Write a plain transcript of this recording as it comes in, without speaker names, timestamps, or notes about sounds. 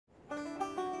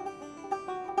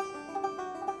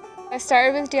I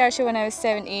started with Diageo when I was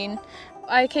 17.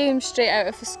 I came straight out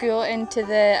of school into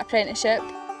the apprenticeship.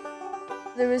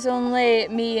 There was only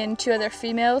me and 2 other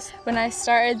females when I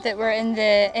started that were in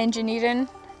the engineering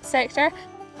sector.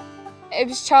 It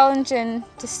was challenging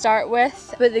to start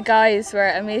with, but the guys were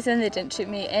amazing. They didn't treat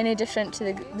me any different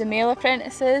to the male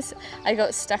apprentices. I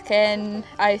got stuck in.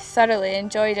 I thoroughly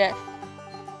enjoyed it.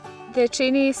 The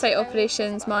Trainee Site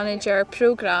Operations Manager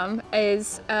programme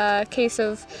is a case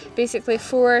of basically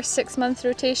 4 6-month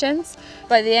rotations.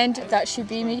 By the end, that should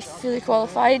be me fully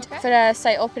qualified for a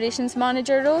Site Operations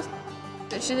Manager role.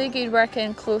 It's really good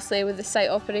working closely with the Site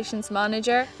Operations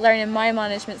Manager, learning my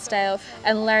management style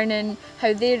and learning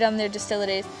how they run their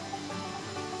distilleries.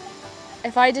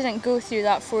 If I didn't go through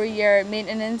that 4-year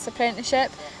maintenance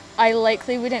apprenticeship, I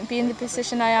likely wouldn't be in the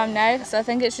position I am now, so I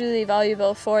think it's really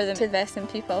valuable for them to invest in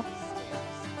people.